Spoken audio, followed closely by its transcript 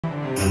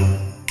Hi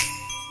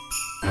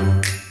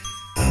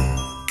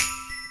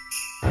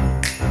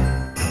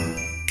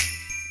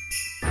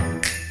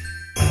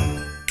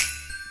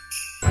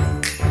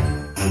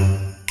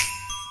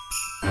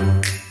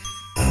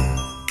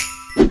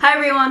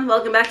everyone,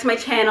 welcome back to my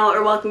channel,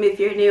 or welcome if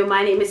you're new.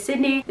 My name is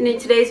Sydney, and in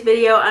today's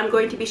video I'm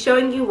going to be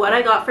showing you what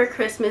I got for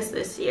Christmas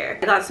this year.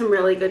 I got some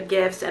really good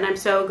gifts and I'm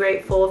so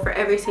grateful for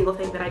every single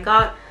thing that I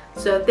got.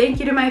 So thank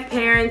you to my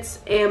parents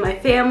and my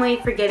family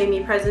for getting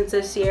me presents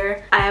this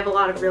year. I have a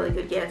lot of really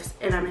good gifts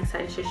and I'm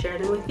excited to share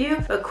them with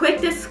you. A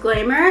quick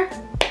disclaimer,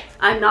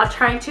 I'm not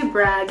trying to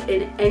brag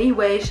in any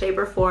way, shape,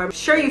 or form. I'm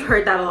sure you've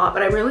heard that a lot,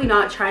 but I'm really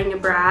not trying to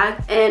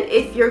brag. And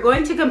if you're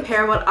going to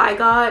compare what I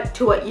got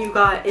to what you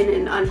got in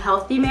an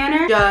unhealthy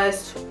manner,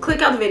 just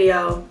click out the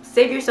video.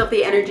 Save yourself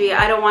the energy.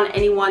 I don't want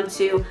anyone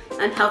to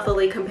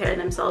unhealthily compare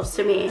themselves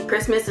to me.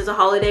 Christmas is a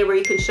holiday where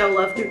you can show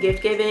love through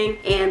gift giving,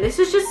 and this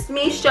is just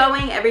me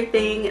showing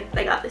everything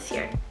I got this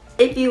year.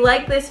 If you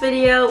like this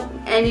video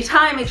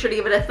anytime, make sure to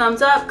give it a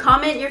thumbs up,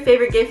 comment your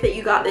favorite gift that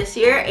you got this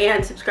year,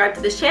 and subscribe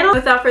to this channel.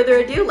 Without further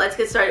ado, let's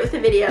get started with the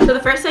video. So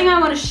the first thing I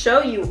want to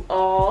show you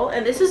all,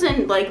 and this is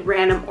in like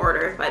random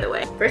order by the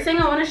way. First thing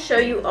I want to show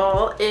you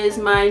all is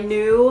my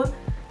new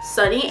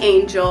Sunny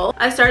Angel.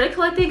 I started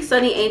collecting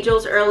Sunny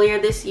Angels earlier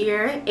this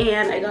year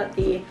and I got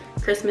the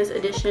Christmas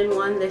edition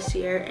one this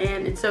year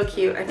and it's so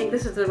cute. I think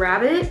this is the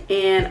rabbit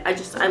and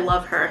I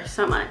love her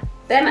so much.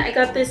 Then I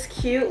got this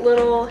cute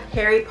little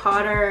Harry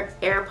Potter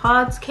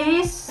AirPods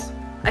case.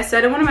 I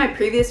said in one of my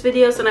previous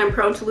videos that I'm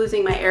prone to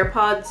losing my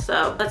AirPods,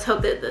 so let's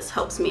hope that this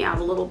helps me out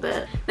a little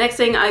bit. Next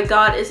thing I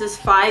got is this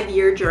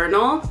 5-year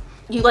journal.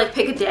 You like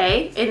pick a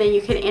day and then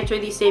you can answer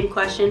the same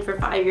question for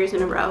 5 years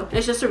in a row. And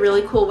it's just a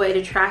really cool way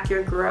to track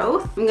your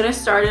growth. I'm gonna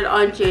start it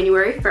on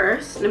January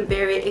 1st and I'm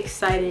very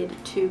excited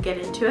to get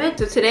into it.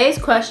 So today's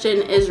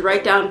question is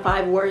write down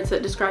 5 words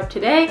that describe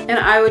today, and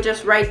I would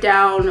just write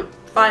down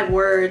 5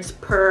 words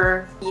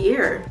per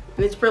year.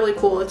 And it's really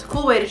cool. It's a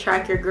cool way to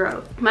track your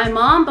growth. My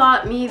mom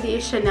bought me the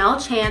Chanel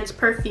Chance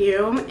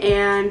perfume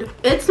and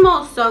it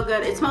smells so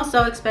good. It smells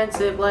so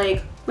expensive.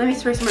 Like, let me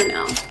spray some right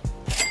now.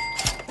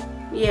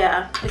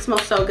 Yeah, it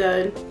smells so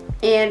good.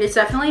 And it's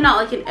definitely not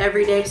like an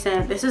everyday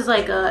scent. This is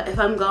like a if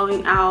I'm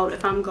going out,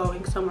 if I'm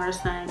going somewhere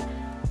scent.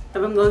 If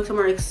I'm going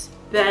somewhere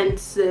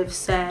expensive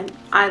scent.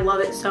 I love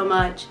it so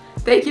much.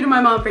 Thank you to my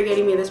mom for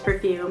getting me this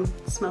perfume.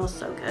 It smells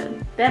so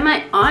good. Then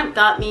my aunt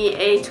got me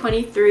a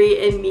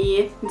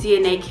 23andMe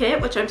DNA kit,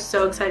 which I'm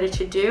so excited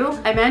to do.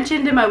 I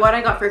mentioned in my what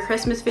I got for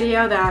Christmas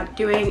video that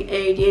doing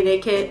a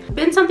DNA kit has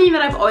been something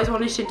that I've always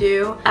wanted to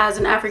do. As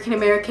an African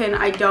American,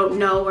 I don't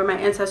know where my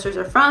ancestors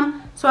are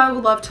from, so I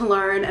would love to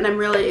learn and I'm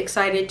really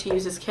excited to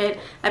use this kit.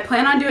 I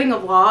plan on doing a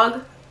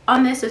vlog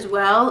on this as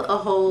well, a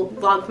whole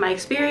vlog of my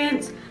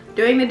experience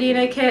doing the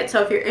DNA kit,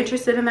 so if you're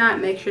interested in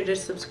that, make sure to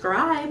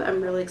subscribe. I'm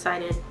really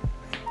excited.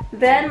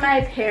 Then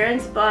my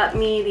parents bought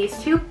me these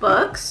 2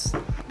 books.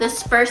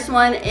 This first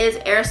one is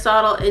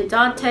Aristotle and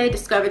Dante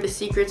Discover the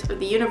Secrets of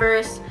the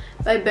Universe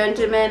by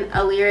Benjamin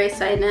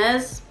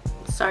Alire-Sainz.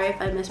 Sorry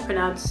if I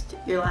mispronounced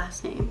your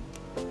last name.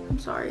 I'm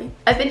sorry.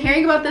 I've been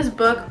hearing about this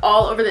book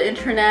all over the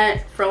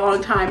internet for a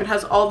long time. It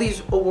has all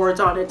these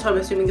awards on it, so I'm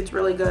assuming it's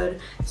really good.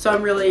 So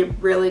I'm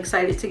really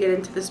excited to get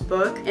into this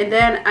book. And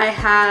then I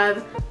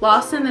have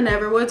Lost in the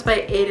Neverwoods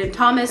by Aiden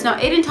Thomas. Now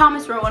Aiden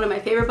Thomas wrote one of my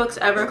favorite books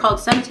ever called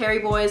Cemetery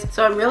Boys,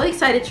 so I'm really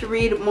excited to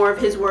read more of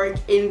his work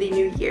in the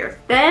new year.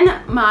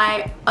 Then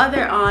my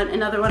other aunt,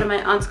 another one of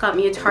my aunts, got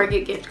me a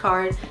Target gift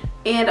card.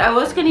 And I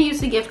was gonna use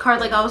the gift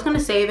card, like I was gonna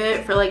save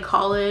it for like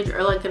college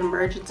or like an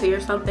emergency or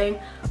something,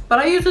 but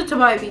I used it to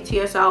buy a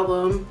BTS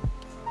album.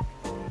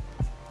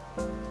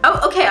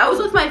 Oh, okay, I was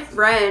with my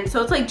friend,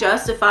 so it's like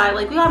justified.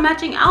 Like we got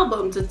matching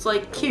albums, it's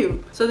like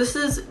cute. So this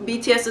is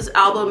BTS's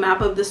album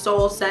Map of the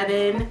Soul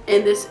 7,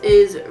 and this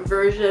is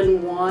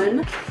version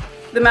 1.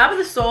 The Map of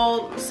the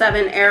Soul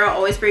 7 era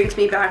always brings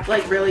me back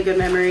like really good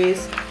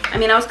memories. I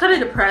mean, I was kind of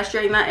depressed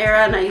during that era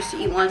and I used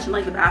to eat lunch in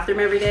like the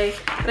bathroom every day,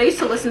 but I used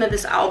to listen to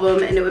this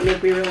album and it would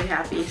make me really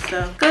happy.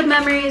 So good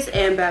memories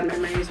and bad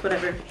memories,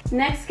 whatever.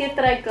 Next gift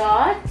that I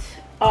got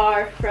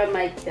are from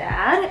my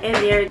dad, and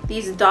they're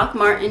these Doc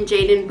Marten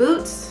Jaden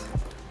boots.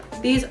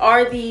 These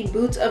are the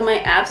boots of my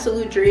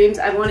absolute dreams.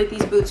 I've wanted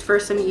these boots for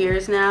some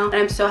years now and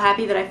I'm so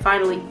happy that I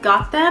finally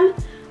got them.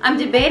 I'm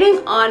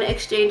debating on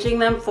exchanging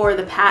them for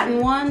the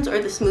patent ones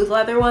or the smooth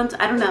leather ones.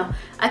 I don't know.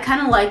 I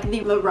kind of like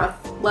the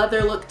rough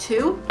leather look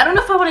too. I don't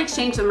know if I want to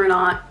exchange them or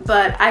not,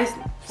 but I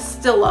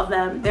still love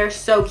them. They're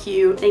so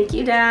cute. Thank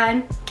you,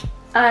 Dad.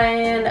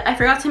 And I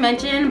forgot to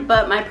mention,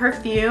 but my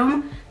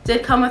perfume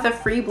did come with a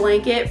free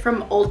blanket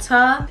from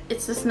Ulta.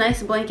 It's this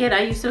nice blanket.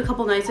 I used it a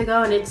couple nights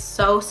ago and it's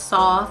so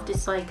soft.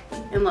 It's like,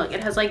 and look,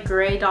 it has like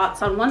gray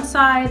dots on one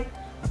side.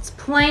 It's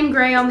plain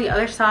gray on the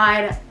other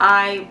side.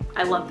 I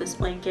love this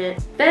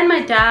blanket. Then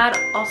my dad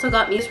also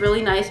got me this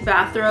really nice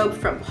bathrobe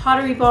from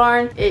Pottery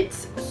Barn.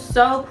 It's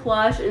so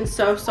plush and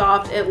so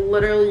soft. It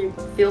literally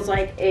feels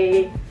like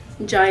a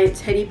giant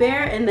teddy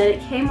bear. And then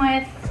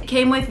it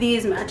came with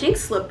these matching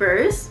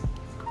slippers,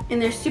 and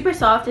they're super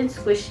soft and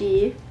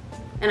squishy.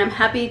 And I'm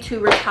happy to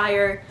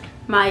retire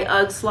my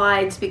UGG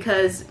slides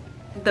because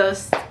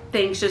those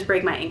things just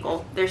break my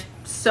ankle. They're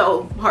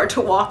so hard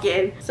to walk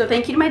in. So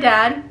thank you to my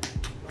dad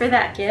for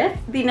that gift.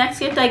 The next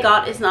gift I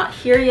got is not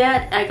here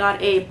yet. I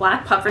got a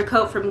black puffer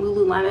coat from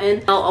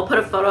Lululemon. I'll put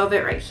a photo of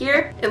it right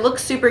here. It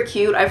looks super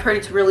cute. I've heard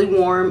it's really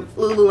warm.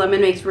 Lululemon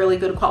makes really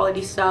good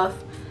quality stuff.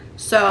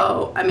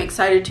 So I'm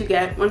excited to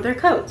get one of their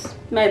coats.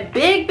 My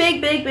big,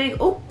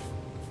 oh.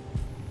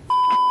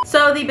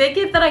 So the big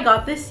gift that I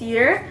got this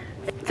year,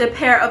 it's a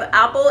pair of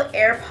Apple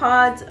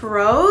AirPods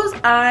Pros.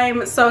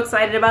 I'm so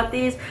excited about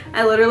these.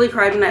 I literally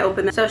cried when I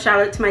opened them. So shout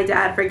out to my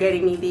dad for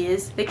getting me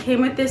these. They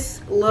came with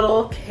this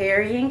little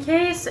carrying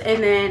case,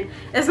 and then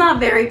it's not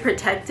very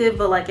protective,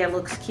 but like it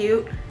looks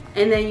cute.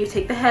 And then you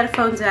take the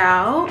headphones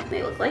out.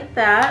 They look like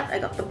that. I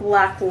got the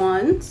black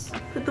ones.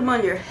 Put them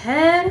on your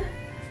head,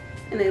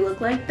 and they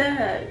look like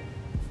that.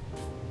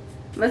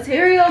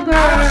 Material girl.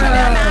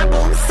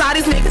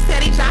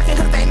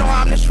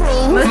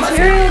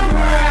 Material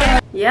girl.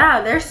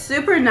 Yeah, they're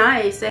super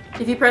nice.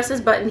 If you press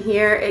this button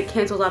here, it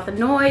cancels out the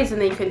noise,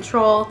 and then you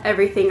control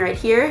everything right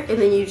here, and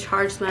then you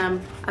charge them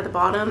at the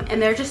bottom.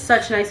 And they're just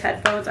such nice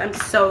headphones. I'm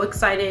so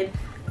excited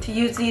to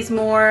use these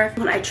more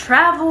when I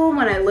travel,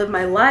 when I live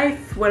my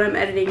life, when I'm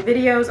editing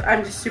videos.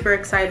 I'm just super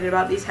excited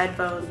about these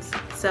headphones.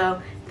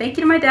 So thank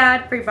you to my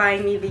dad for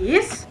buying me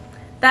these.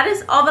 That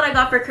is all that I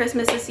got for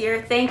Christmas this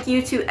year. Thank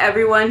you to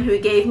everyone who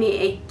gave me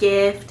a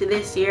gift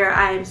this year.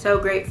 I am so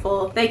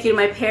grateful. Thank you to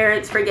my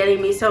parents for getting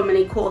me so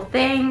many cool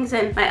things,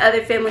 and my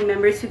other family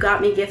members who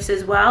got me gifts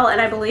as well. And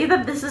I believe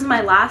that this is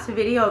my last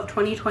video of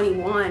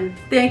 2021.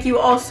 Thank you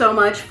all so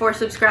much for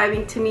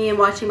subscribing to me and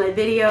watching my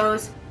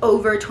videos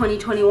over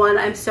 2021.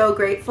 I'm so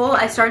grateful.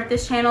 I started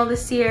this channel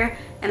this year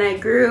and I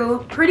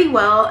grew pretty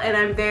well, and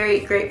I'm very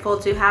grateful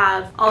to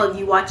have all of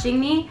you watching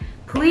me.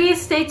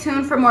 Please stay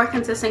tuned for more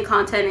consistent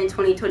content in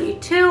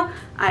 2022.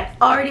 I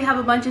already have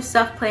a bunch of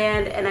stuff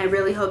planned, and I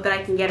really hope that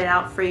I can get it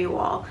out for you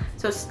all.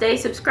 So stay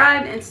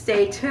subscribed and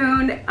stay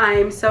tuned. I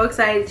am so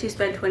excited to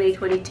spend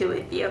 2022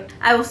 with you.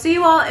 I will see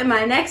you all in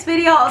my next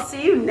video. I'll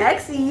see you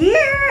next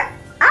year.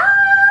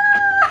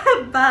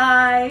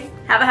 Bye.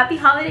 Have a happy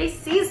holiday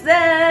season.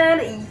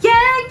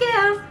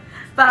 Yeah.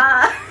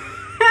 Bye.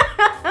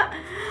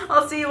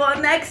 I'll see you all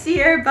next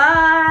year.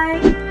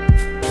 Bye.